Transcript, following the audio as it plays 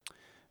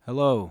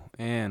Hello,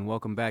 and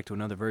welcome back to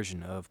another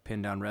version of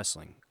Pin Down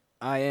Wrestling.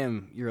 I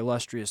am your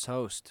illustrious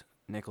host,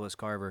 Nicholas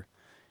Carver,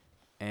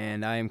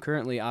 and I am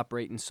currently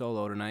operating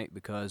solo tonight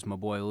because my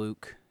boy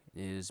Luke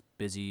is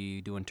busy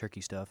doing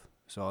turkey stuff,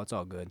 so it's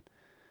all good.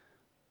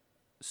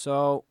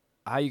 So,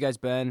 how you guys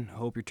been?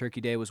 Hope your turkey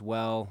day was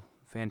well.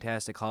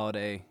 Fantastic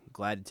holiday.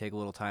 Glad to take a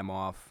little time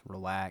off,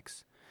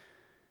 relax,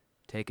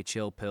 take a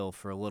chill pill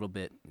for a little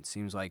bit. It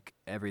seems like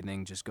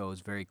everything just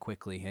goes very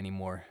quickly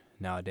anymore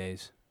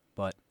nowadays.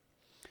 But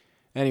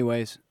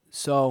anyways,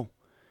 so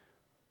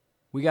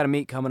we got a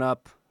meet coming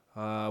up.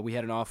 We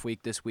had an off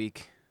week this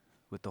week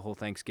with the whole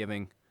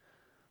Thanksgiving.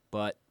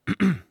 But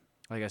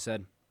like I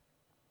said,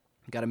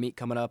 got a meet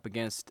coming up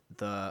against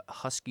the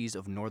Huskies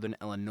of Northern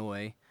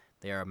Illinois.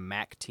 They are a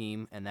MAC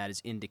team, and that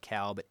is in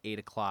DeKalb at 8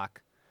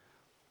 o'clock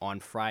on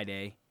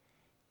Friday.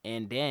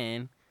 And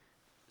then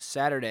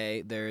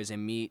Saturday, there is a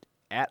meet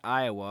at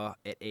Iowa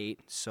at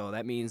 8. So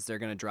that means they're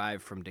going to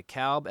drive from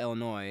DeKalb,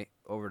 Illinois,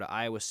 over to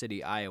Iowa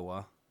City,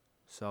 Iowa.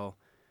 So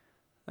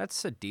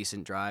that's a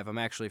decent drive. I'm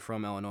actually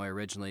from Illinois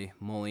originally.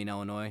 Moline,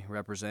 Illinois,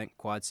 represent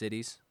Quad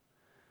Cities.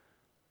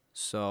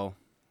 So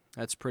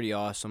that's pretty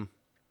awesome.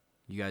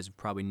 You guys have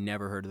probably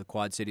never heard of the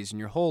Quad Cities in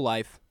your whole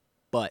life,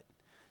 but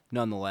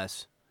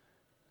nonetheless,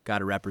 got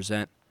to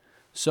represent.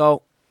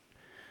 So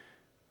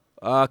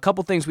a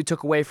couple things we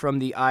took away from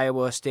the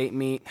Iowa State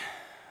meet.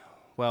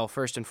 Well,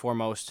 first and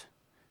foremost,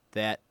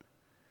 that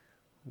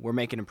we're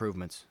making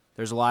improvements.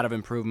 There's a lot of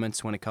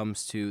improvements when it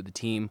comes to the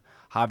team.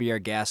 Javier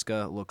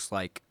Gasca looks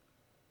like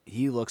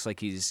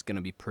he's going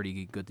to be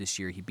pretty good this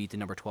year. He beat the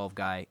number 12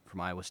 guy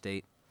from Iowa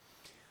State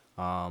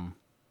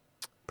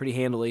pretty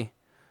handily.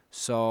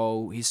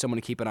 So he's someone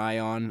to keep an eye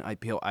on.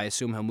 I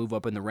assume he'll move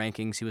up in the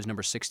rankings. He was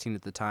number 16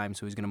 at the time,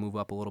 so he's going to move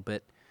up a little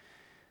bit.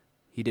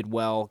 He did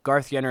well.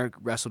 Garth Yenner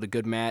wrestled a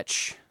good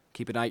match.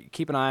 Keep an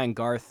eye on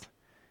Garth.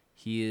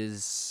 He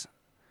is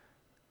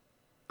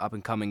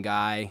up-and-coming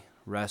guy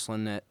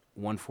wrestling at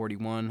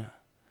 141.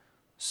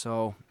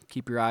 So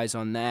keep your eyes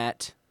on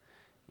that.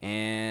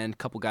 And a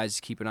couple guys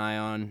to keep an eye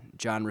on.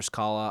 John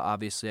Riscala,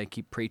 obviously. I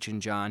keep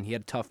preaching John. He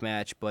had a tough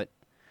match, but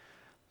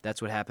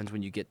that's what happens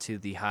when you get to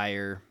the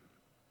higher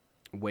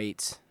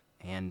weights.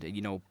 And,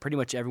 pretty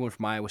much everyone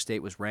from Iowa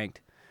State was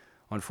ranked,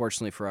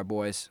 unfortunately for our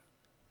boys.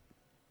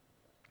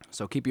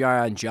 So keep your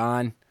eye on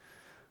John.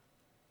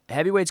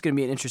 Heavyweight's going to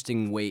be an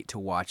interesting weight to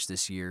watch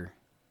this year,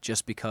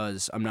 just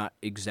because I'm not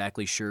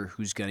exactly sure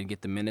who's going to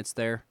get the minutes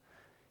there.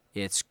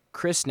 It's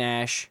Chris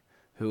Nash,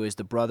 who is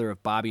the brother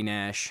of Bobby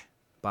Nash.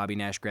 Bobby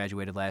Nash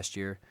graduated last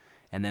year.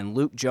 And then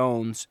Luke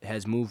Jones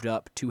has moved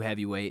up to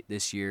heavyweight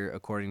this year,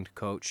 according to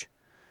Coach.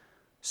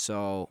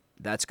 So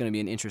that's going to be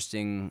an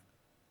interesting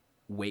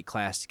weight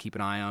class to keep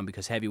an eye on,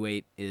 because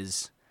heavyweight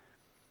is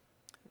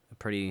a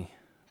pretty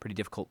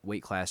difficult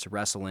weight class to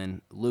wrestle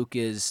in.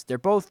 They're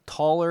both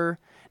taller,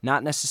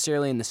 not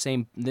necessarily in the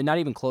same, they're not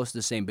even close to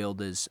the same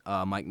build as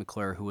Mike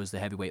McClure, who was the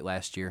heavyweight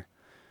last year,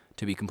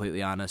 to be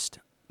completely honest.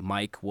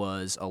 Mike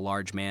was a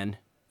large man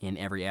in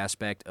every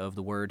aspect of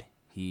the word.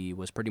 He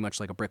was pretty much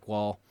like a brick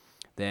wall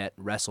that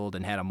wrestled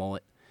and had a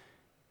mullet.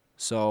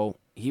 So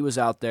he was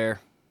out there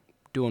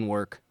doing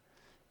work.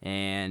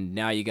 And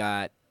now you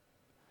got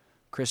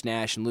Chris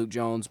Nash and Luke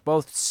Jones,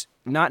 both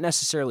not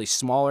necessarily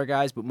smaller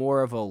guys, but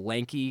more of a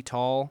lanky,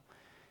 tall.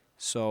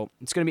 So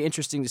it's going to be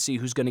interesting to see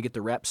who's going to get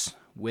the reps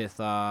with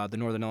the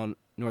Northern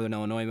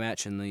Illinois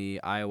match and the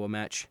Iowa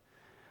match.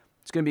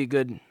 It's going to be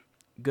a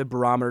good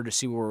barometer to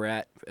see where we're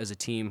at as a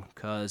team,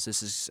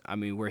 because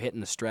we're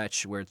hitting the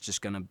stretch where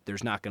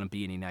there's not going to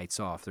be any nights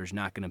off. There's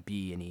not going to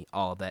be any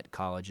all-vet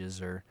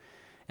colleges or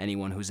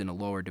anyone who's in a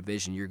lower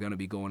division. You're going to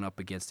be going up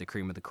against the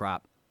cream of the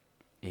crop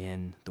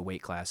in the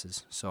weight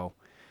classes. So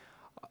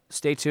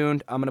stay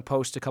tuned. I'm going to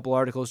post a couple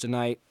articles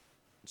tonight.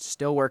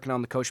 Still working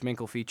on the Coach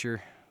Minkle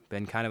feature.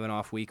 Been kind of an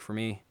off week for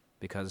me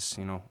because,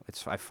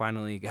 I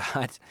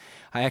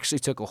actually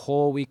took a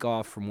whole week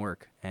off from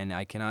work, and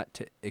I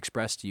cannot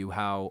express to you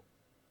how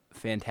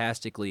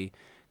fantastically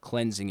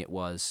cleansing it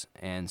was,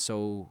 and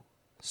so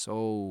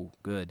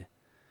good.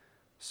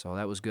 So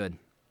that was good.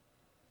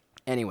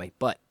 Anyway,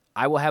 but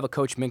I will have a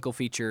Coach Minkle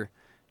feature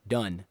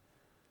done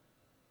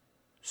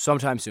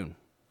sometime soon.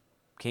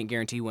 Can't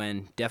guarantee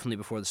when. Definitely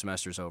before the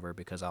semester's over,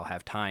 because I'll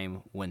have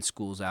time when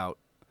school's out.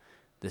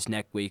 This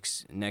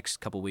next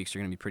couple weeks are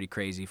going to be pretty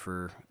crazy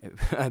for,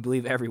 I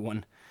believe,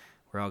 everyone.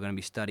 We're all going to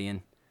be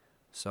studying.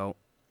 So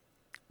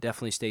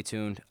definitely stay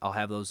tuned. I'll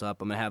have those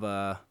up. I'm going to have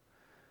a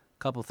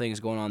couple things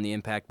going on the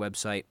Impact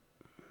website.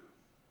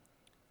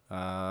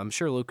 I'm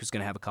sure Luke is going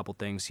to have a couple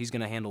things. He's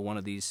going to handle one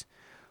of these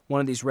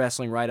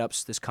wrestling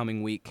write-ups this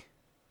coming week.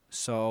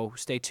 So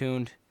stay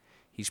tuned.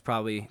 He's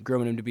probably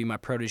grooming him to be my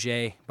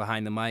protege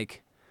behind the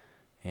mic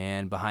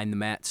and behind the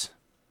mats.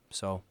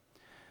 So,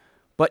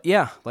 but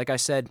yeah, like I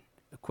said,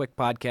 a quick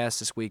podcast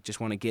this week. Just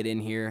want to get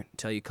in here,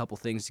 tell you a couple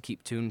things to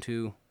keep tuned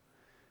to,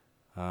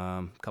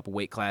 a couple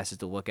weight classes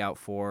to look out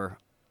for.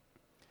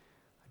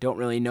 I don't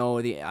really know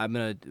I'm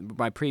gonna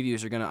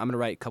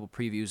write a couple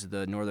previews of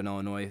the Northern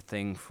Illinois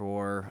thing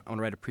I'm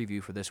gonna write a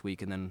preview for this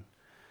week, and then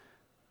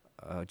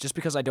Just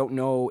because I don't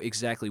know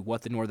exactly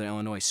what the Northern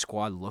Illinois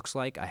squad looks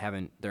like.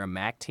 They're a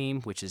MAC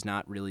team, which is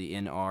not really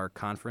in our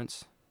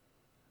conference.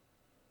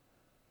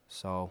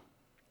 So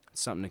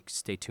it's something to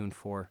stay tuned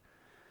for.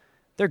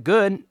 They're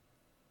good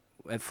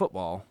at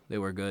football. They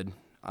were good.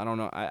 I don't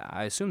know.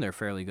 I assume they're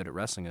fairly good at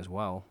wrestling as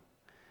well.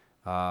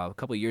 A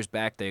couple of years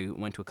back, they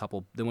went to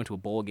a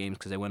bowl games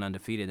because they went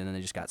undefeated, and then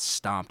they just got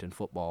stomped in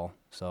football.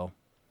 So,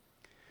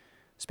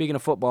 speaking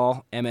of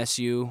football,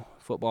 MSU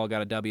football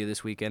got a W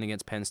this weekend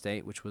against Penn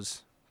State, which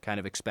was kind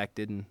of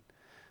expected, and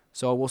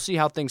so we'll see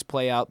how things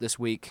play out this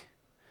week.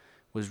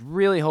 Was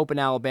really hoping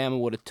Alabama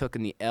would have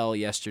taken the L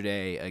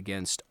yesterday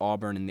against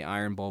Auburn in the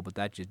Iron Bowl, but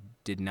that just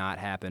did not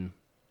happen.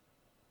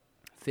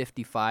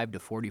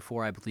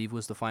 55-44, I believe,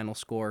 was the final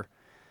score.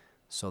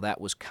 So that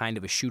was kind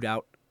of a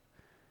shootout.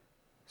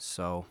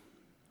 So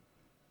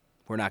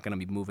we're not going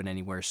to be moving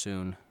anywhere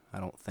soon, I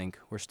don't think.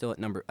 We're still at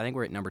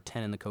we're at number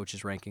 10 in the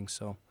coaches' rankings,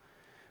 so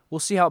we'll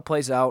see how it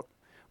plays out.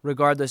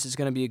 Regardless, it's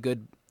going to be a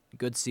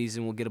good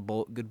season. We'll get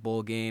a good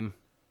bowl game.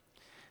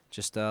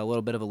 Just a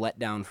little bit of a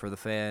letdown for the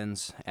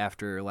fans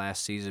after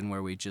last season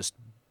where we just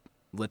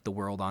lit the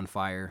world on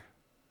fire.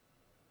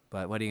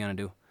 But what are you going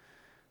to do?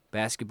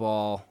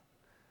 Basketball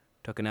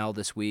took an L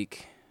this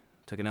week,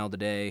 took an L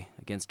today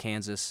against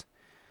Kansas.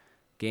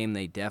 Game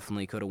they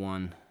definitely could have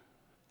won.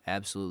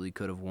 Absolutely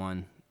could have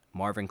won.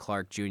 Marvin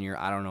Clark Jr.,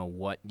 I don't know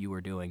what you were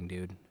doing,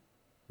 dude,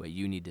 but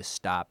you need to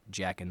stop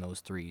jacking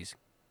those threes.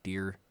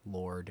 Dear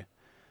Lord.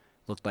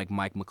 Looked like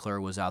Mike McClure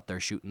was out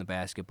there shooting the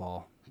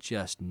basketball.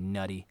 Just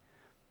nutty.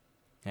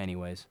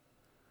 Anyways.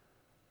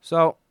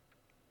 So,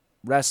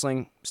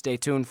 wrestling, stay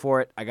tuned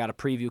for it. I got a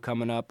preview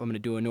coming up. I'm going to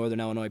do a Northern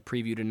Illinois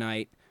preview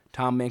tonight.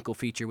 Tom Minkle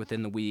feature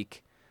within the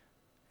week.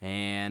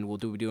 And we'll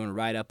be doing a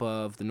write-up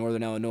of the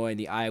Northern Illinois and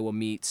the Iowa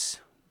meets.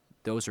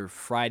 Those are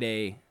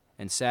Friday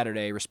and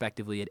Saturday,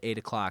 respectively, at 8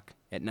 o'clock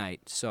at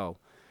night. So,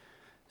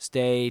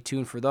 stay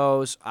tuned for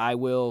those. I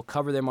will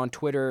cover them on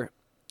Twitter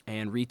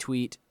and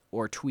retweet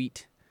or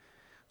tweet.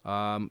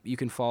 You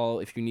can follow,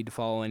 if you need to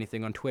follow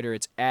anything on Twitter,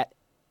 it's at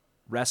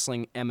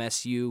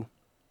WrestlingMSU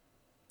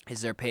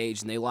is their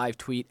page, and they live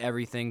tweet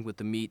everything with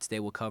the meets. They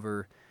will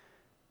cover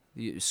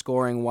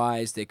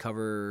scoring-wise. They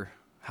cover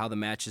how the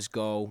matches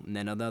go. And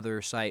then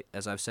another site,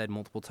 as I've said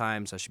multiple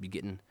times, I should be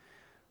getting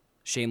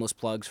shameless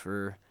plugs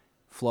for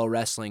Flow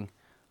Wrestling.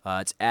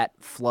 It's at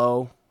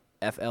Flow,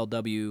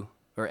 FLW,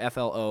 or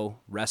FLO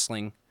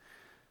Wrestling.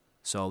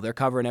 So they're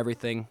covering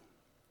everything.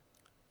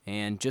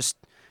 And just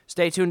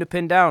stay tuned to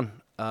Pin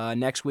Down.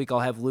 Next week I'll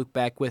have Luke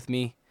back with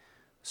me,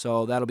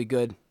 so that'll be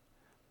good.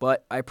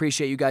 But I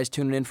appreciate you guys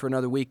tuning in for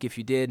another week if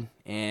you did,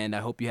 and I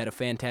hope you had a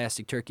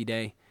fantastic Turkey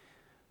Day.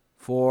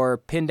 For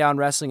Pin Down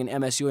Wrestling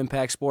and MSU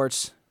Impact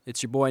Sports,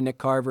 it's your boy Nick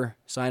Carver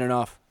signing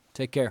off.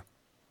 Take care.